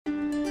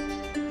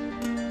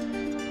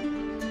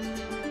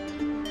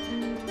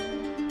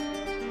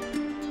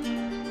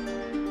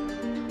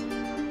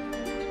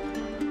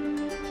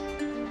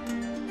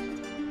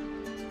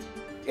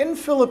In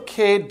Philip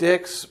K.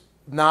 Dick's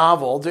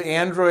novel, Do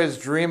Androids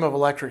Dream of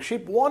Electric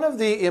Sheep, one of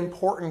the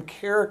important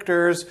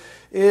characters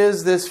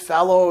is this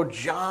fellow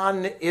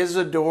John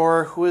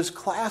Isidore, who is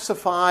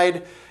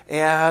classified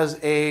as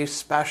a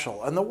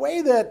special. And the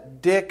way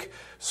that Dick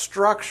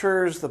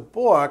structures the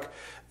book,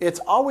 it's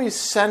always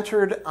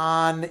centered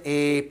on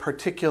a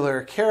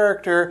particular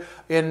character.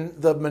 In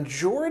the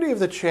majority of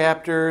the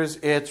chapters,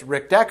 it's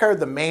Rick Deckard,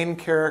 the main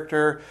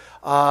character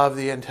of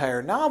the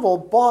entire novel,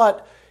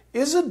 but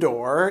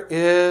Isidore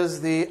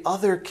is the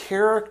other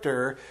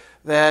character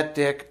that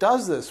Dick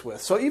does this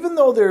with. So even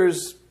though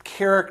there's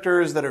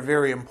characters that are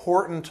very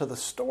important to the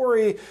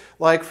story,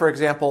 like, for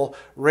example,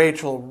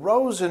 Rachel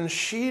Rosen,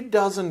 she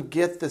doesn't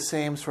get the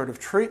same sort of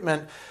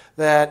treatment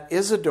that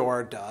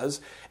Isidore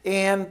does.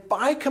 And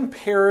by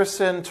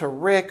comparison to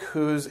Rick,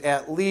 who's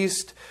at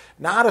least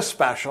not a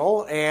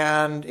special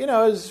and,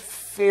 is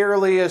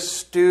fairly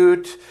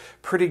astute,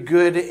 pretty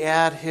good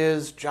at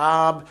his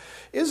job,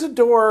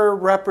 Isidore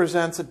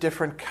represents a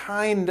different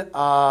kind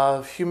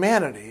of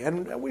humanity.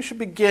 And we should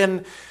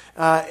begin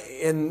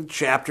in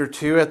chapter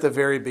 2 at the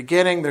very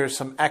beginning. There's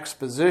some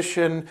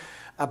exposition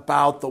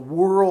about the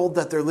world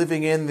that they're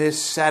living in,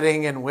 this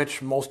setting in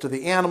which most of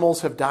the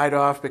animals have died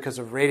off because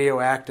of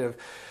radioactive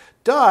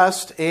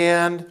dust.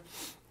 And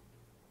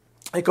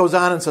it goes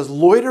on and says,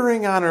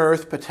 loitering on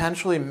Earth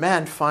potentially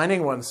meant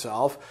finding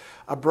oneself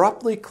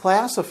abruptly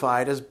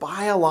classified as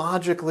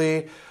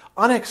biologically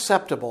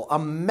unacceptable, a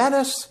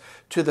menace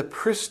to the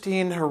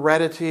pristine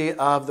heredity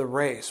of the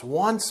race.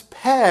 Once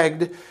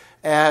pegged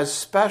as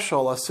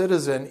special, a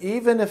citizen,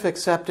 even if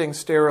accepting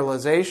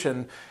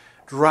sterilization,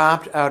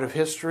 dropped out of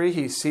history.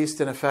 He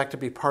ceased, in effect, to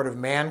be part of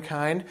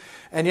mankind.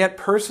 And yet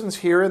persons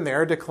here and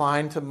there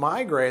declined to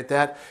migrate.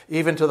 That,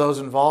 even to those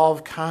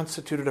involved,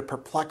 constituted a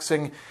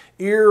perplexing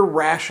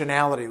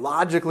irrationality.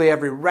 Logically,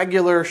 every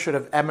regular should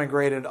have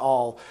emigrated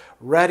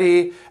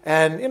already.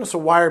 And, so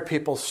why are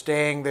people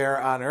staying there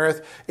on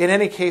Earth? In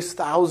any case,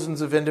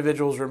 thousands of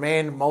individuals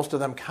remained, most of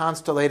them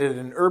constellated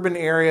in urban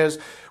areas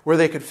where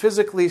they could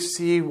physically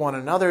see one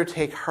another,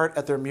 take heart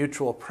at their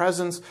mutual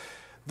presence.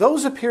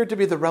 Those appeared to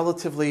be the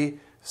relatively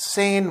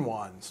sane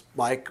ones,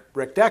 like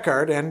Rick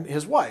Deckard and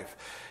his wife.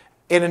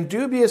 And in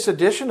dubious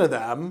addition to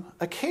them,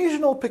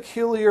 occasional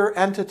peculiar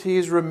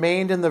entities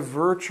remained in the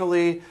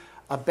virtually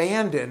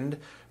abandoned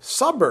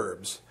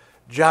suburbs.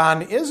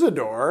 John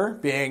Isidore,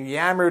 being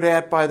yammered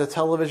at by the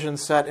television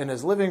set in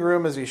his living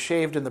room as he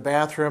shaved in the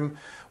bathroom,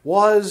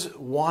 was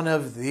one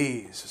of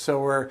these.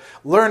 So we're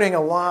learning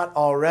a lot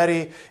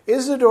already.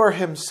 Isidore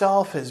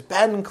himself has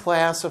been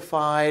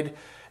classified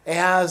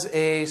as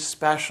a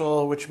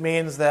special, which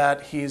means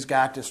that he's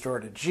got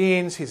distorted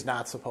genes, he's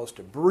not supposed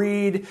to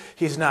breed,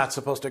 he's not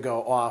supposed to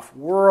go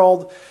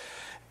off-world.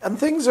 And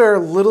things are a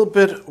little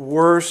bit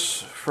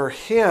worse for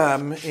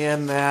him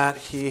in that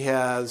he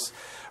has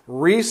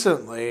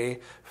recently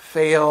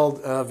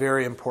failed a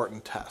very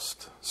important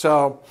test.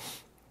 So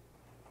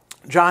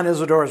John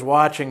Isidore is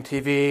watching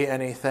TV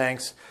and he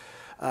thinks,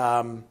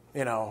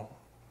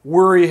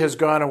 worry has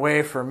gone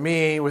away from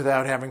me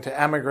without having to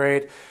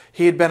emigrate.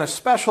 He had been a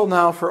special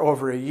now for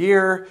over a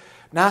year,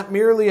 not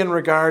merely in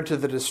regard to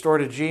the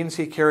distorted genes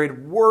he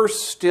carried. Worse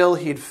still,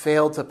 he'd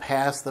failed to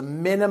pass the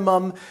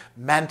minimum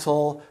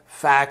mental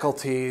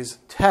faculties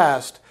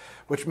test,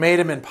 which made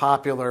him, in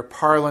popular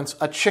parlance,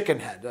 a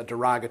chickenhead, a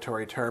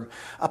derogatory term.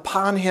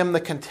 Upon him,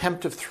 the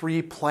contempt of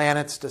 3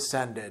 planets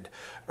descended: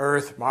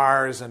 Earth,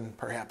 Mars, and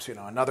perhaps,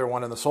 another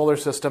one in the solar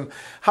system.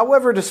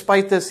 However,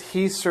 despite this,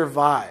 he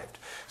survived.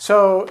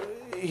 So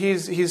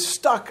he's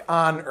stuck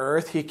on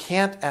Earth. He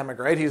can't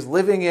emigrate. He's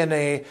living in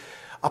a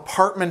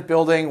apartment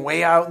building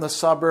way out in the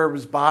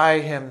suburbs by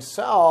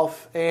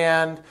himself.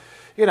 And,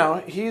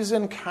 he's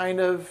in kind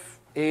of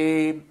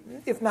a,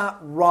 if not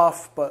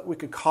rough, but we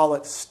could call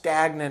it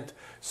stagnant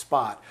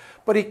spot.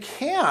 But he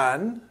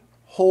can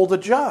hold a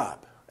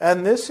job.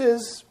 And this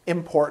is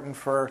important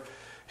for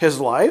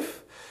his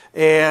life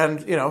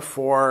and,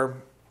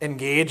 for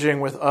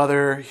engaging with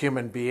other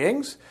human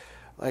beings.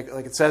 Like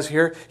it says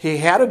here, he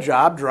had a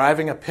job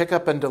driving a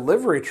pickup and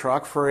delivery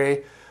truck for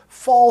a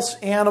false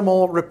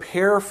animal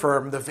repair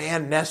firm, the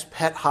Van Ness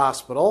Pet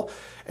Hospital,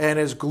 and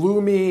his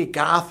gloomy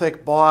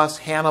Gothic boss,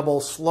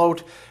 Hannibal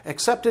Sloat,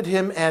 accepted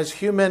him as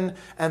human,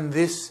 and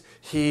this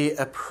he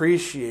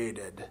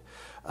appreciated.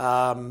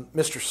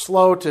 Mr.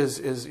 Sloat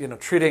is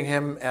treating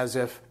him as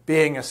if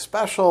being a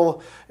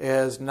special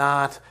is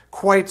not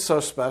quite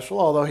so special,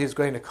 although he's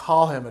going to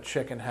call him a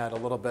chickenhead a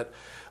little bit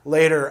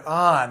later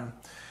on.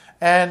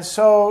 And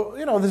so,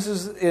 this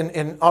is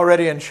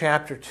already in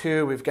chapter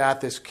 2, we've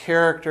got this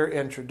character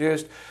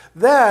introduced.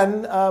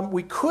 Then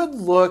we could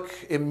look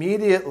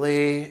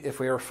immediately,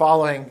 if we were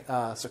following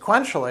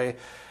sequentially,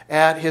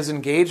 at his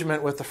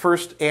engagement with the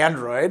first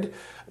android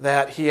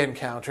that he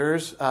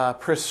encounters,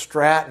 Pris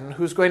Stratton,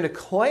 who's going to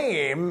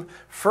claim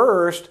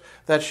first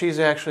that she's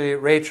actually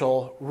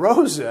Rachel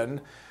Rosen.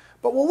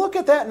 But we'll look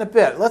at that in a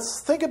bit.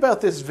 Let's think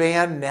about this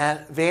Van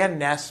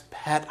Ness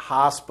Pet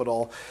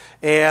Hospital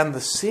and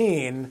the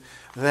scene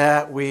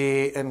that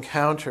we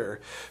encounter.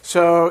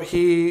 So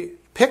he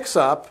picks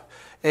up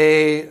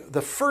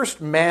the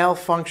first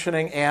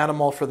malfunctioning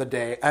animal for the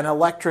day, an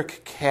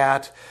electric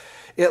cat.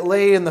 It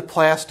lay in the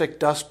plastic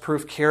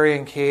dust-proof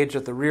carrying cage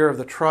at the rear of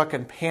the truck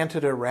and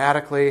panted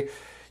erratically.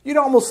 You'd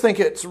almost think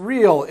it's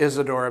real,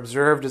 Isidore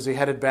observed as he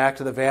headed back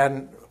to the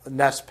Van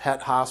Ness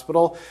Pet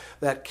Hospital,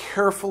 that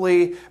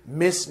carefully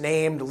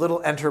misnamed little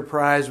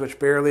enterprise which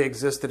barely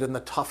existed in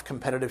the tough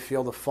competitive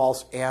field of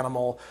false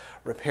animal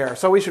repair.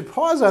 So we should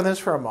pause on this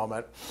for a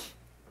moment.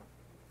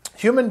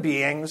 Human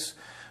beings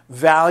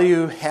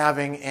value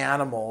having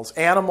animals.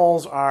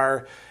 Animals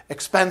are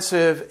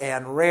expensive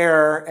and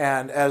rare,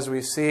 and as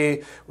we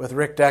see with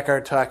Rick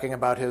Deckard talking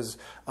about his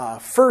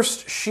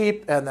first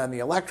sheep and then the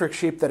electric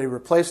sheep that he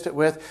replaced it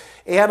with,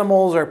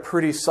 animals are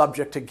pretty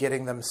subject to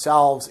getting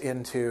themselves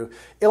into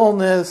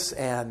illness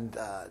and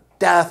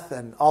death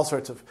and all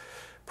sorts of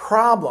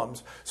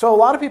problems. So a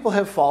lot of people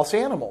have false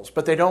animals,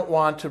 but they don't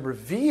want to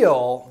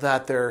reveal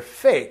that they're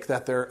fake,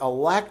 that they're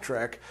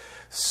electric.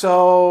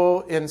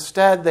 So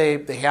instead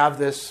they have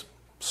this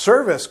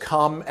service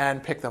come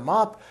and pick them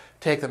up,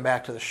 take them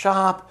back to the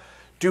shop,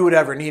 do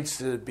whatever needs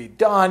to be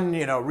done,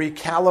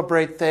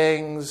 recalibrate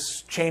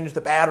things, change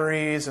the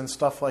batteries and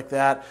stuff like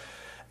that.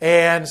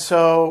 And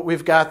so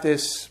we've got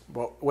this,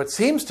 what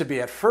seems to be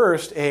at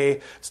first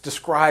it's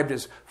described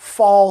as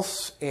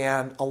false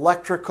and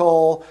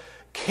electrical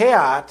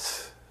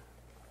cat,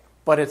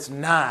 but it's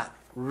not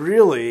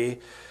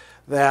really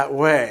that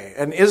way.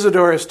 And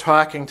Isidore is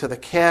talking to the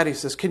cat. He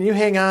says, "Can you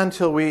hang on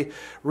till we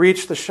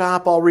reach the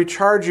shop? I'll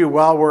recharge you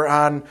while we're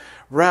en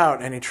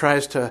route." And he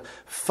tries to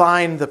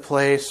find the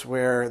place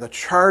where the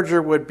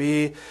charger would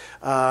be.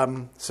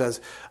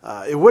 Says,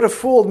 "It would have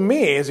fooled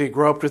me," as he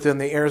groped within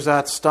the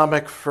ersatz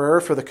stomach fur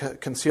for the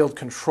concealed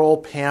control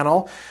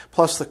panel,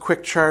 plus the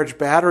quick charge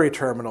battery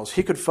terminals.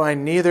 He could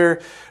find neither,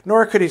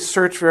 nor could he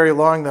search very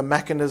long. The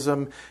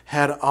mechanism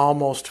had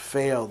almost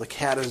failed. The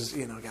cat has,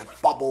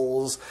 got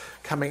bubbles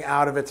coming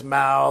out of its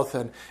mouth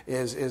and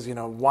is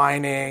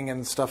whining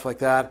and stuff like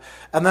that.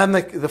 And then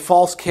the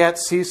false cat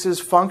ceases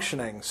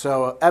functioning.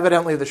 So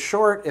evidently the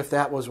short, if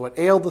that was what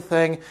ailed the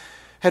thing,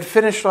 had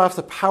finished off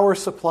the power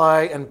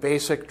supply and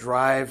basic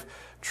drive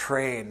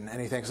train.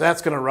 And he thinks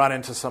that's going to run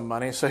into some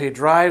money. So he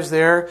drives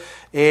there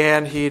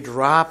and he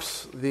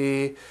drops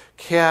the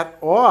cat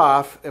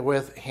off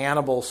with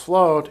Hannibal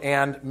Sloat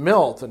and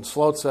Milt. And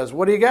Sloat says,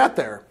 "What do you got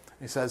there?"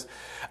 He says,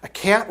 "A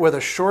cat with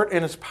a short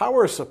in its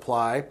power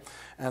supply."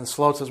 And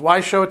Sloat says,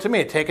 "Why show it to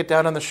me? Take it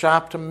down in the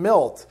shop to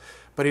Milt."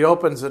 But he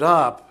opens it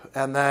up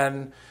and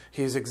then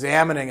he's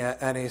examining it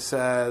and he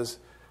says,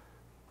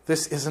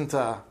 "This isn't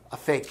a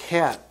fake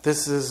cat.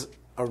 This is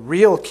a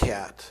real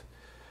cat."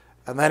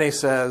 And then he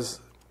says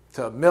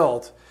to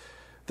Milt,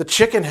 "The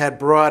chicken had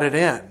brought it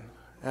in."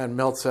 And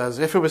Milt says,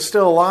 "If it was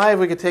still alive,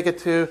 we could take it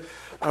to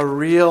a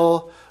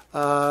real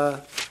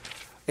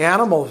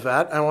animal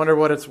vet. I wonder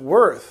what it's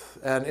worth."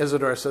 And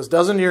Isidore says,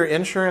 "Doesn't your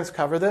insurance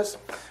cover this?"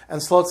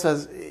 And Sloat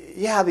says,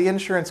 "Yeah, the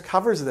insurance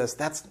covers this.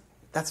 That's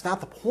not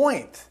the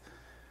point.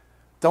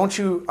 Don't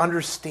you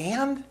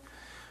understand?"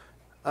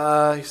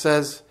 He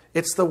says,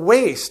 "It's the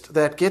waste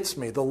that gets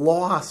me, the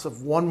loss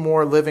of one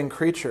more living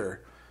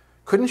creature.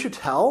 Couldn't you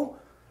tell,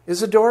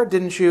 Isidore?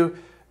 Didn't you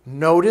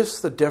notice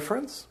the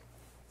difference?"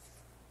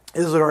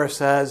 Isidore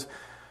says,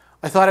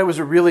 "I thought it was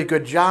a really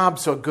good job,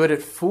 so good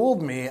it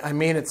fooled me. I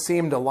mean, it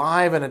seemed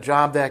alive and a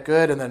job that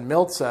good." And then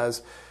Milt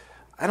says,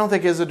 "I don't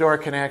think Isidore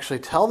can actually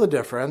tell the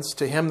difference.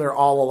 To him, they're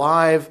all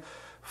alive,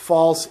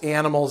 false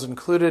animals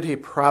included. He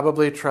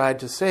probably tried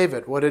to save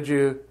it. What did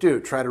you do?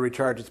 Try to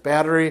recharge its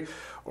battery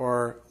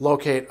or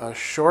locate a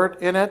short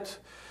in it?"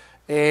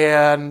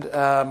 And,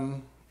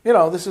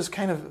 this is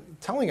kind of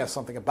telling us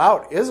something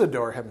about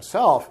Isidore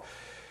himself.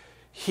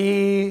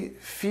 He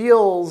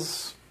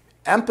feels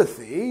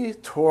empathy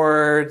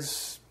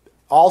towards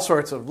all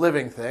sorts of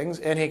living things,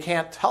 and he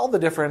can't tell the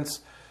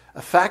difference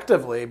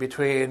effectively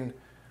between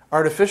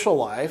artificial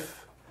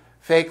life,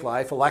 fake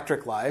life,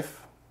 electric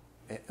life,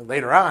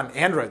 later on,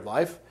 android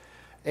life,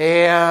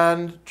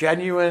 and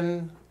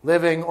genuine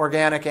living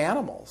organic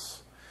animals.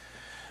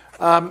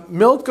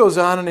 Milt goes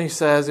on and he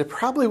says, "It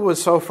probably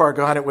was so far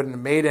gone it wouldn't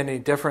have made any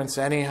difference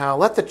anyhow.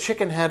 Let the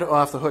chicken head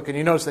off the hook." And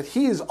you notice that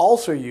he's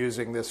also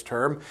using this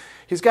term.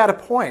 He's got a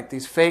point.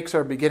 These fakes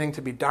are beginning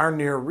to be darn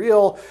near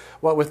real.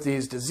 What with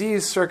these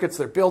disease circuits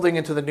they're building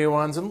into the new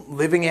ones, and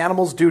living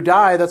animals do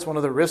die. That's one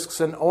of the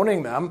risks in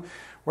owning them.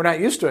 We're not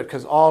used to it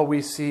because all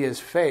we see is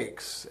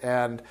fakes.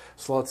 And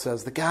Sloat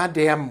says, "The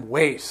goddamn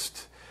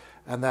waste."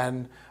 And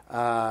then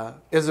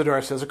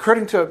Isidore says,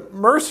 "According to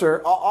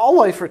Mercer, all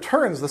life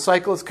returns. The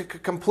cycle is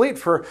complete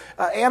for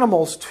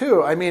animals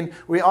too. I mean,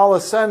 we all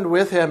ascend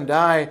with him,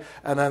 die."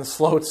 And then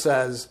Sloat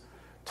says,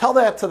 "Tell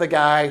that to the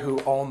guy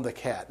who owned the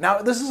cat." Now,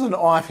 this is an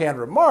offhand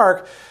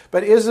remark,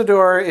 but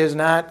Isidore is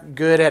not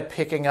good at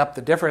picking up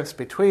the difference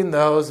between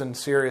those and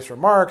serious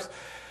remarks.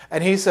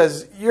 And he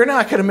says, "You're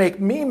not going to make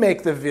me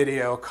make the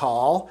video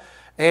call."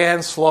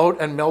 And Sloat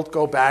and Milt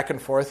go back and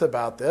forth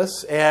about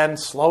this. And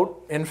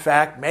Sloat, in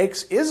fact,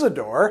 makes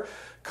Isidore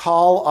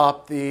call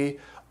up the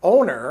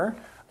owner,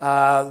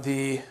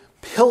 the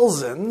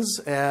Pilsens,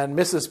 and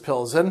Mrs.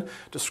 Pilsen,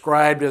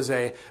 described as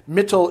a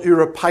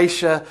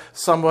mitteleuropäische,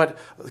 somewhat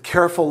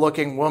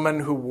careful-looking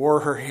woman who wore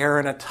her hair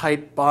in a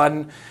tight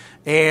bun.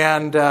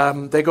 And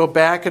they go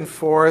back and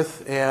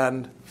forth,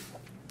 and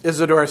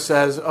Isidore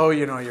says, oh,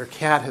 your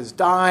cat has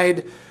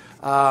died.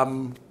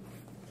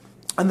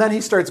 And then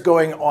he starts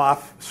going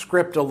off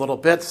script a little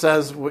bit,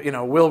 says,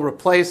 we'll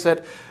replace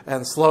it.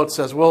 And Sloat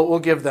says, we'll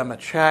give them a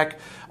check.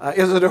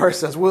 Isidore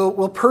says,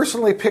 we'll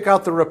personally pick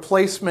out the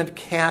replacement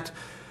cat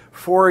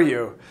for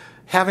you.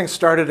 Having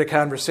started a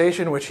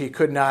conversation which he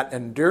could not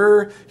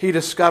endure, he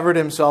discovered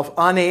himself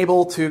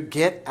unable to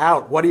get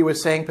out. What he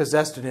was saying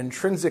possessed an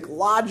intrinsic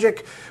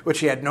logic which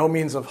he had no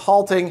means of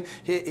halting.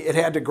 It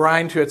had to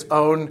grind to its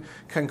own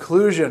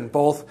conclusion.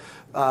 Both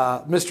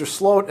Mr.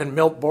 Sloat and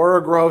Milt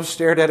Borogrove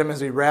stared at him as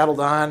he rattled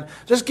on.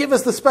 Just give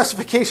us the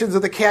specifications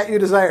of the cat you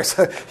desire.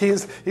 So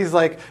he's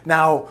like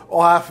now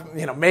off,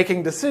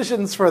 making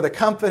decisions for the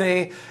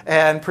company,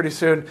 and pretty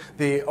soon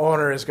the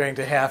owner is going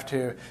to have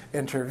to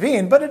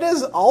intervene. But it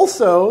is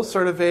also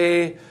sort of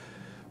a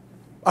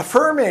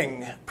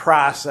affirming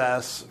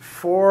process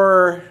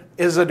for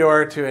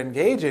Isidore to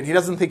engage in. He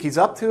doesn't think he's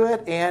up to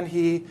it, and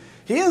he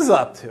is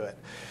up to it.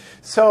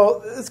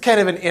 So it's kind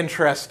of an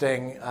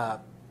interesting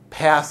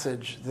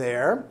passage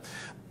there.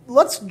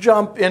 Let's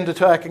jump into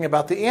talking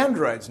about the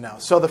androids now.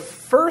 So the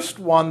first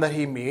one that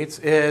he meets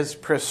is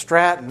Pris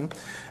Stratton,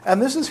 and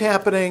this is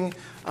happening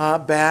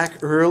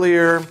back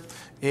earlier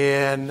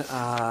in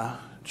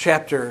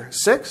chapter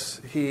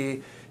 6.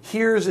 He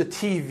hears a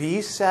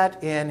TV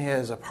set in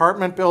his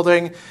apartment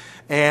building,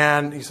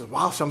 and he says,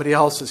 wow, somebody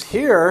else is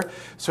here.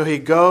 So he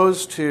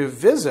goes to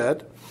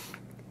visit,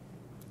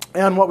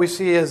 and what we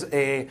see is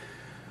a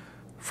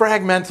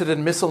fragmented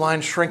and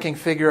misaligned shrinking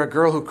figure, a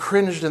girl who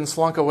cringed and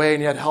slunk away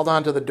and yet held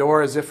onto the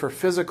door as if for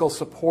physical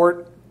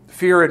support.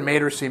 Fear had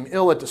made her seem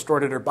ill. It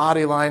distorted her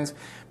body lines,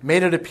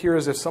 made it appear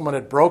as if someone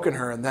had broken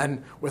her and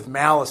then with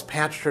malice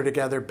patched her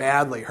together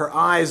badly. Her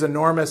eyes,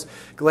 enormous,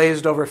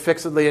 glazed over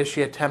fixedly as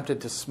she attempted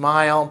to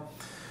smile.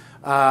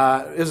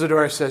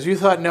 Isidore says, you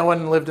thought no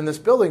one lived in this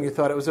building. You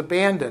thought it was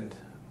abandoned.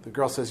 The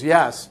girl says,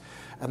 yes.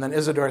 And then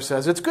Isidore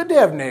says, it's good to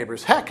have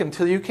neighbors. Heck,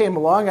 until you came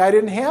along, I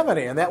didn't have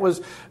any. And that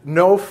was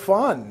no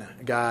fun,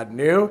 God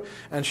knew.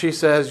 And she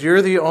says,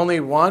 you're the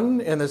only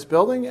one in this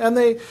building? And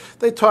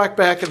they talk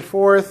back and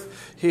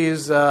forth.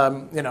 He's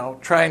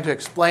trying to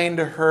explain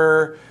to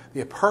her the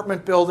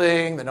apartment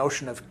building, the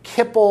notion of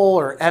kipple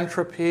or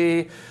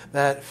entropy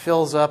that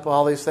fills up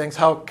all these things,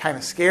 how kind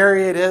of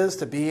scary it is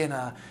to be in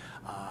a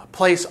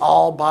place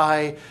all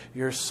by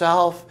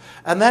yourself.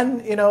 And then,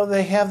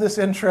 they have this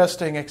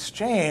interesting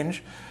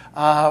exchange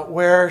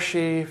where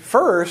she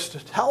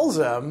first tells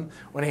him,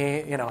 when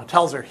he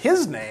tells her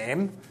his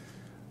name,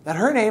 that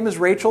her name is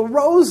Rachel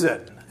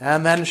Rosen.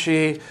 And then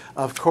she,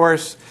 of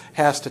course,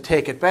 has to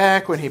take it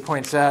back when he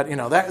points out,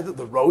 that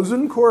the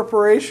Rosen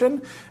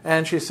Corporation.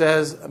 And she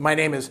says, my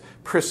name is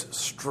Pris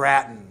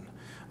Stratton.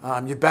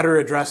 You better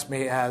address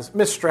me as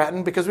Miss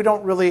Stratton because we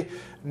don't really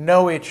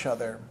know each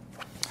other.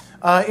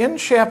 In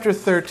chapter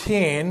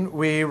 13,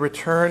 we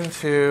return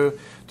to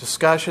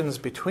discussions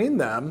between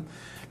them.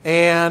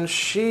 And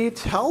she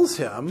tells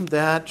him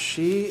that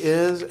she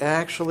is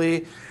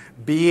actually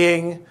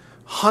being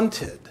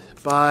hunted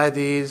by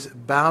these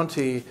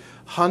bounty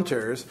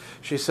hunters.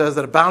 She says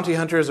that a bounty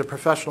hunter is a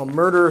professional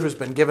murderer who's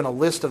been given a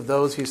list of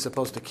those he's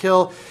supposed to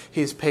kill.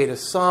 He's paid a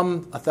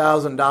sum.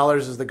 $1,000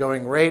 is the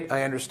going rate,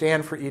 I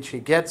understand, for each he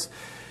gets.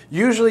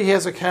 Usually he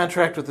has a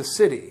contract with the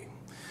city.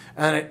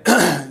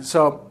 And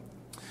so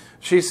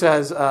she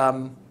says,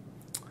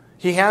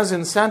 he has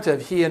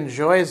incentive. He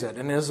enjoys it.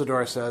 And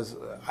Isidore says,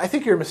 I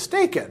think you're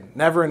mistaken.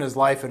 Never in his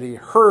life had he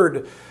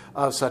heard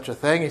of such a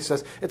thing. He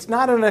says, it's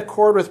not in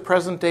accord with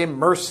present-day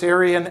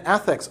Mercerian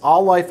ethics.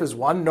 All life is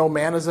one, no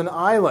man is an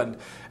island,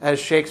 as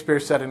Shakespeare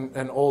said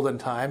in olden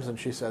times. And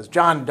she says,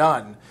 John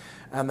Donne.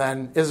 And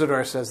then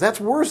Isidore says, that's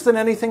worse than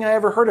anything I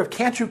ever heard of.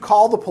 Can't you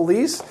call the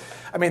police?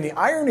 I mean, the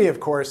irony, of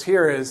course,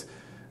 here is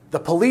the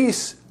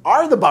police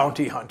are the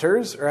bounty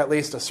hunters, or at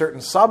least a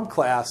certain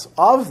subclass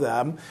of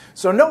them.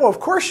 So no,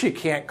 of course she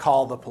can't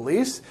call the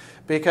police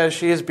because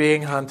she is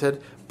being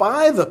hunted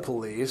by the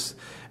police.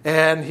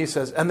 And he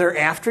says, and they're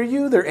after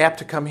you? They're apt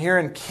to come here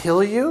and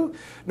kill you?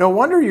 No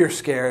wonder you're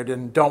scared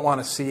and don't want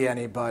to see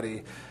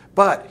anybody.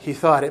 But, he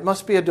thought, it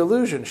must be a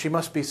delusion. She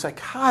must be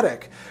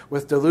psychotic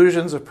with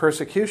delusions of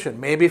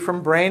persecution, maybe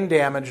from brain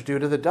damage due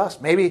to the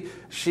dust. Maybe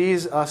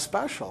she's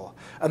special.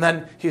 And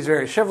then he's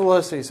very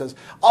chivalrous. He says,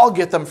 I'll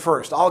get them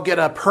first. I'll get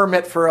a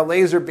permit for a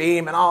laser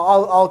beam, and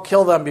I'll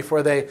kill them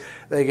before they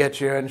get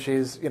you. And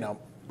she's,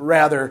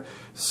 rather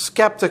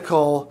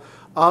skeptical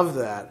of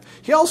that.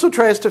 He also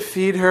tries to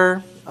feed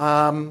her,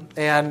 and,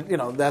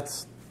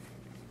 that's,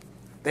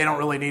 they don't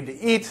really need to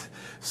eat,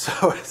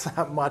 so it's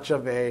not much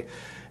of a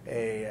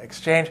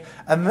exchange.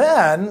 And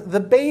then the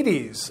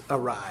Beatties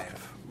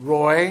arrive.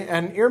 Roy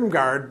and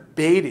Irmgard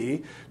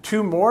Beatty,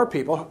 two more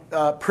people,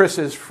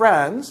 Pris's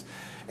friends,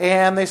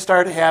 and they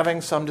start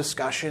having some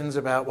discussions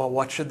about, well,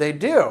 what should they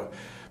do?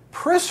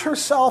 Pris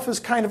herself is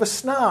kind of a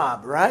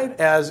snob, right,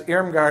 as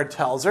Irmgard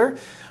tells her.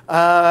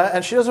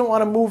 And she doesn't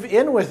want to move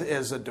in with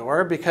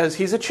Isidore because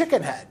he's a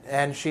chickenhead,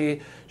 and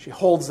she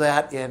holds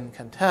that in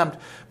contempt.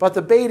 But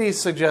the Beatties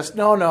suggest,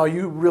 no,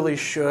 you really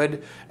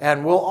should,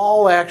 and we'll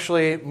all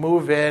actually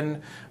move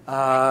in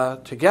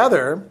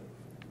together.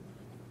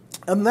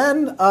 And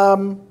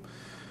then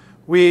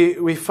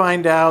we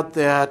find out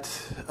that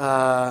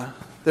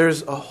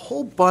there's a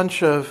whole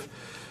bunch of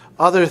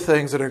other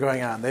things that are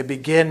going on. They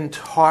begin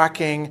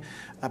talking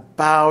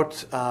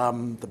about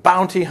the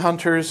bounty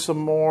hunters some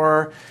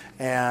more,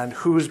 and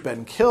who's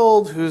been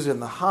killed, who's in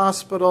the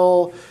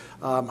hospital,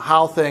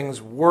 how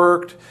things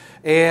worked.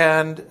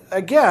 And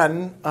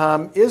again,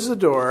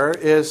 Isidore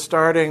is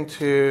starting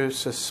to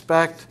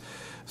suspect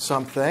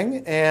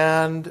something,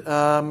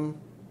 and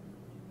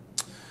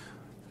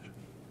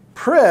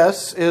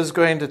Pris is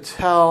going to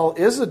tell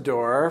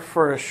Isidore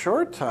for a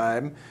short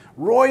time,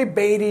 Roy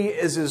Beatty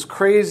is as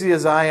crazy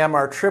as I am.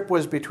 Our trip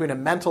was between a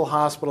mental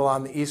hospital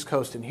on the East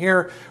Coast and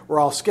here. We're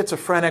all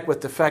schizophrenic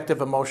with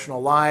defective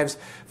emotional lives.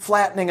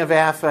 Flattening of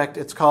affect,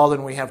 it's called,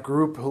 and we have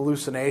group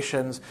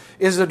hallucinations.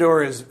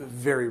 Isidore is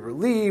very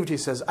relieved. He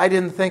says, I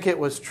didn't think it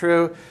was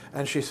true.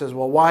 And she says,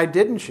 well, why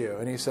didn't you?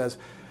 And he says,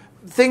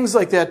 things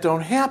like that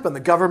don't happen. The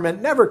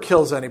government never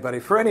kills anybody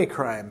for any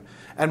crime.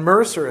 And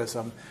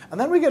Mercerism. And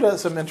then we get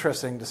some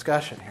interesting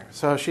discussion here.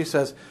 So she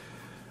says,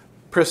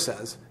 Pris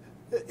says,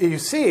 you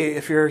see,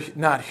 if you're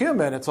not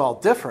human, it's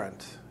all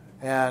different.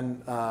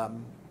 And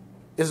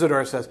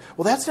Isidore says,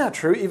 well, that's not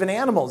true. Even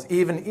animals,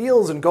 even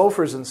eels and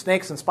gophers and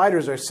snakes and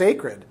spiders are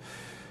sacred.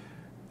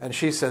 And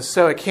she says,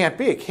 so it can't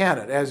be, can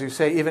it? As you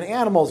say, even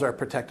animals are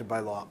protected by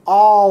law.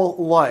 All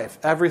life,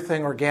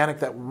 everything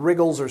organic that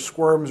wriggles or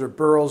squirms or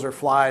burrows or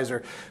flies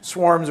or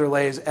swarms or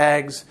lays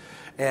eggs.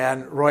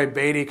 And Roy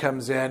Beatty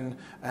comes in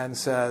and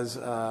says,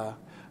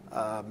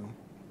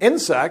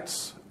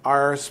 insects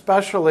are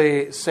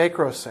especially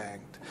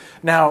sacrosanct.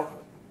 Now,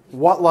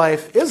 what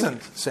life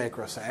isn't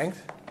sacrosanct?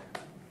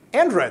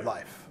 Android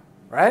life,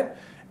 right?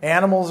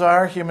 Animals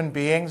are, human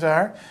beings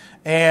are.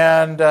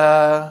 And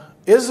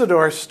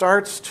Isidore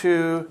starts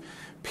to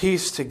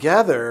piece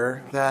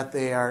together that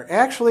they are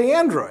actually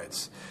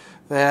androids.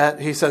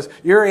 That he says,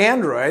 you're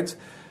androids,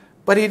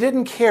 but he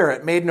didn't care.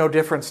 It made no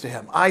difference to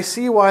him. I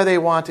see why they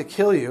want to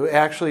kill you.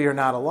 Actually, you're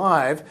not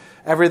alive.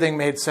 Everything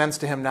made sense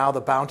to him now,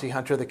 the bounty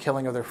hunter, the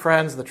killing of their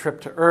friends, the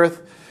trip to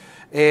Earth.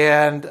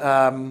 And,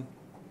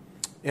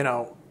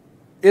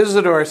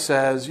 Isidore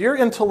says, you're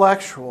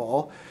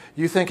intellectual.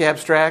 You think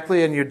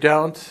abstractly and you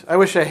don't. I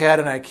wish I had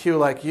an IQ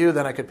like you,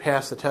 then I could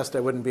pass the test. I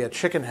wouldn't be a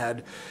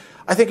chickenhead.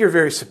 I think you're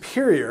very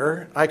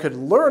superior. I could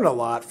learn a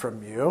lot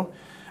from you.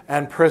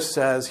 And Pris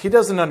says, he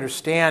doesn't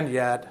understand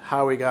yet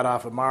how we got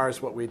off of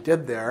Mars, what we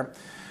did there.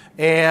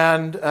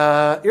 And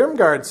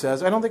Irmgard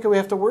says, I don't think we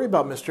have to worry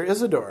about Mr.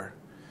 Isidore.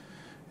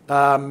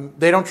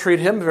 They don't treat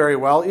him very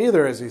well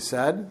either, as he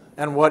said.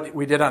 And what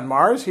we did on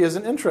Mars, he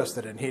isn't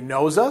interested in. He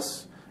knows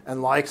us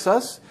and likes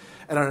us.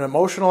 And an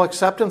emotional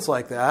acceptance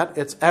like that,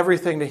 it's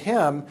everything to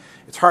him.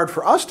 It's hard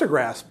for us to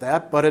grasp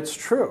that, but it's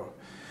true.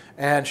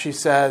 And she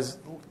says,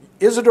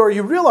 Isidore,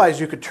 you realize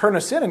you could turn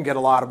us in and get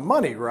a lot of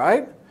money,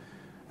 right?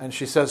 And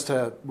she says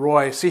to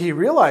Roy, see, he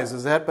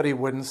realizes that, but he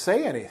wouldn't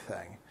say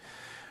anything.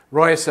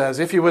 Roy says,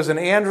 if he was an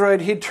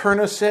android, he'd turn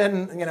us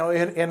in,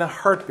 in a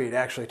heartbeat,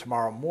 actually,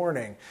 tomorrow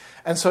morning.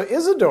 And so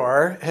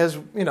Isidore has,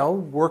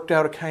 worked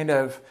out a kind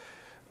of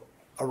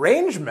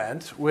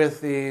arrangement with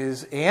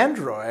these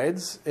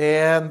androids,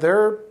 and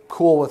they're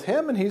cool with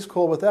him, and he's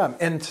cool with them,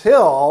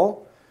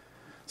 until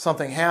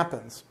something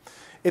happens.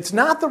 It's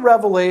not the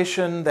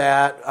revelation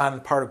that, on the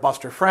part of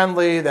Buster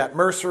Friendly, that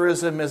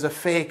Mercerism is a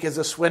fake, is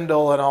a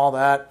swindle, and all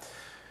that.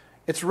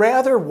 It's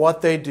rather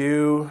what they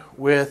do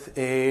with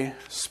a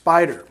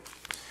spider.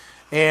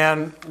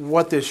 And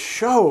what this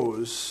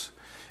shows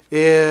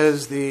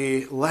is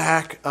the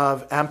lack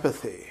of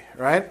empathy,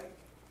 right?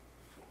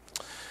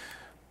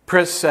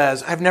 Pris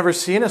says, I've never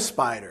seen a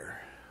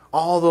spider.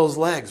 All those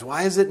legs.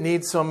 Why does it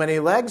need so many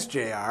legs,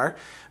 JR?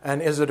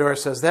 And Isidore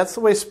says, that's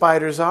the way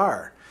spiders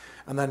are.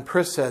 And then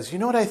Pris says, you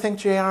know what I think,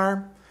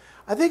 JR?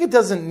 I think it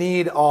doesn't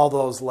need all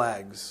those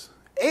legs.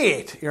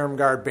 8,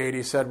 Irmgard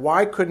Beatty said.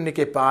 Why couldn't it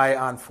get by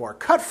on 4?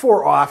 Cut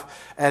 4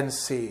 off and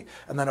see.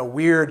 And then a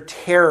weird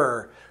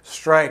terror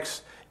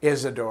strikes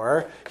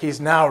Isidore.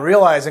 He's now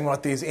realizing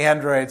what these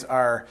androids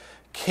are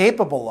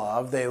capable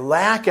of. They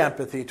lack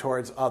empathy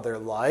towards other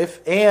life,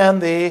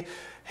 and they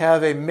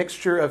have a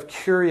mixture of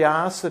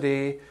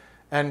curiosity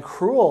and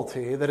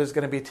cruelty that is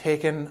going to be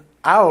taken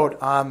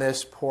out on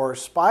this poor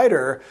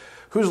spider,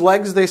 whose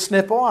legs they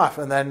snip off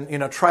and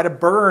then try to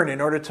burn in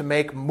order to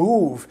make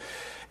move.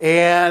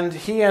 And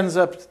he ends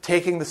up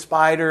taking the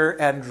spider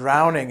and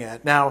drowning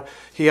it. Now,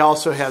 he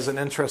also has an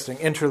interesting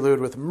interlude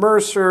with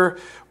Mercer,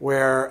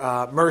 where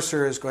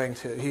Mercer is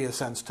he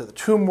ascends to the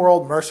tomb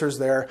world. Mercer's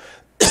there,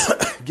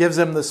 gives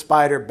him the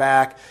spider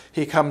back.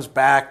 He comes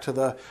back to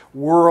the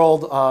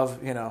world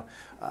of,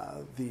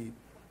 the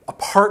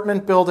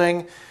apartment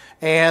building.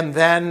 And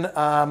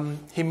then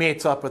he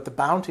meets up with the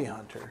bounty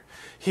hunter.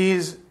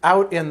 He's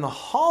out in the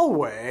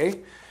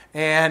hallway,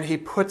 and he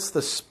puts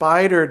the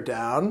spider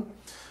down.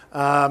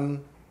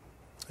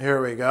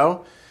 Here we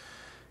go.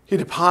 He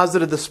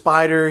deposited the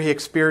spider. He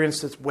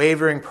experienced its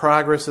wavering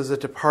progress as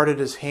it departed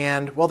his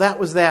hand. Well, that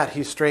was that.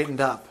 He straightened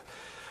up.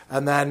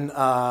 And then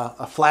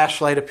a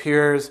flashlight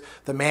appears.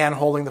 The man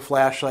holding the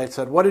flashlight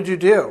said, "What did you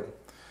do?"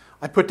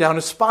 "I put down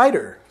a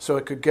spider so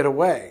it could get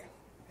away."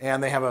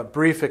 And they have a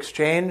brief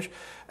exchange.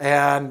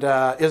 And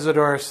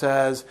Isidore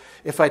says,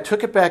 "If I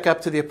took it back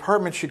up to the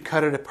apartment, she'd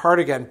cut it apart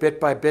again, bit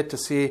by bit, to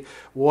see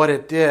what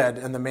it did."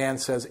 And the man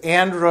says,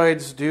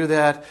 "Androids do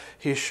that."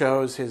 He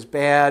shows his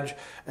badge,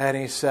 and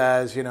he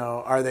says,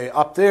 "Are they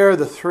up there,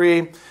 the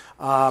three?"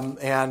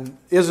 And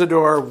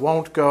Isidore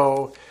won't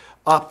go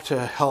up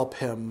to help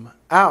him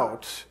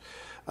out.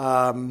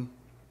 And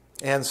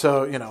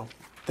so,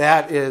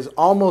 that is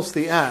almost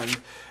the end.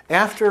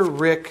 After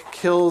Rick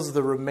kills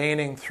the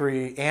remaining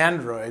three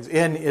androids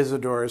in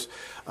Isidore's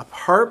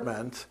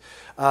apartment,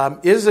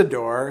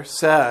 Isidore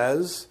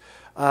says,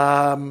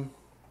 "I'm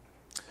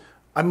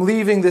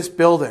leaving this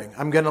building.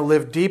 I'm going to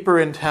live deeper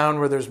in town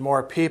where there's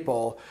more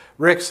people."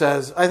 Rick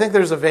says, "I think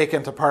there's a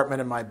vacant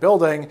apartment in my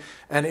building."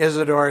 And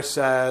Isidore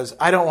says,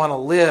 "I don't want to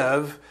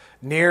live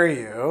near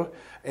you."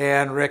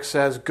 And Rick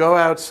says, "Go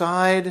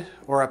outside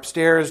or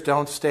upstairs.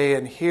 Don't stay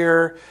in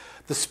here."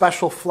 The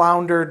special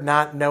floundered,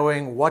 not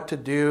knowing what to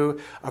do.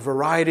 A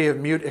variety of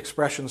mute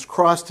expressions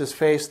crossed his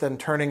face, then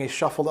turning, he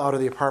shuffled out of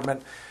the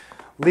apartment,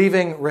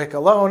 leaving Rick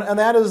alone. And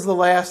that is the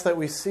last that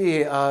we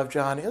see of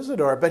John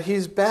Isidore. But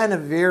he's been a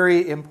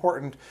very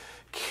important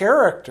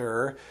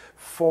character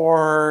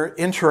for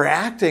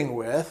interacting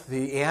with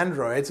the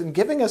androids and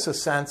giving us a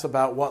sense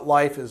about what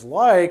life is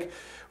like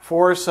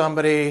for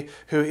somebody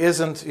who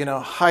isn't,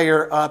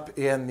 higher up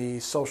in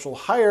the social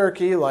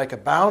hierarchy like a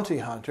bounty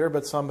hunter,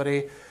 but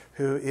somebody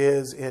who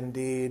is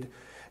indeed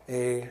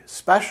a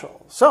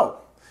special. So,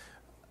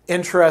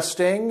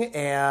 interesting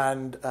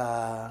and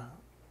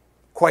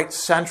quite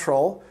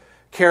central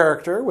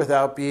character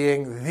without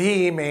being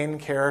the main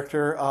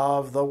character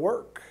of the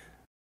work.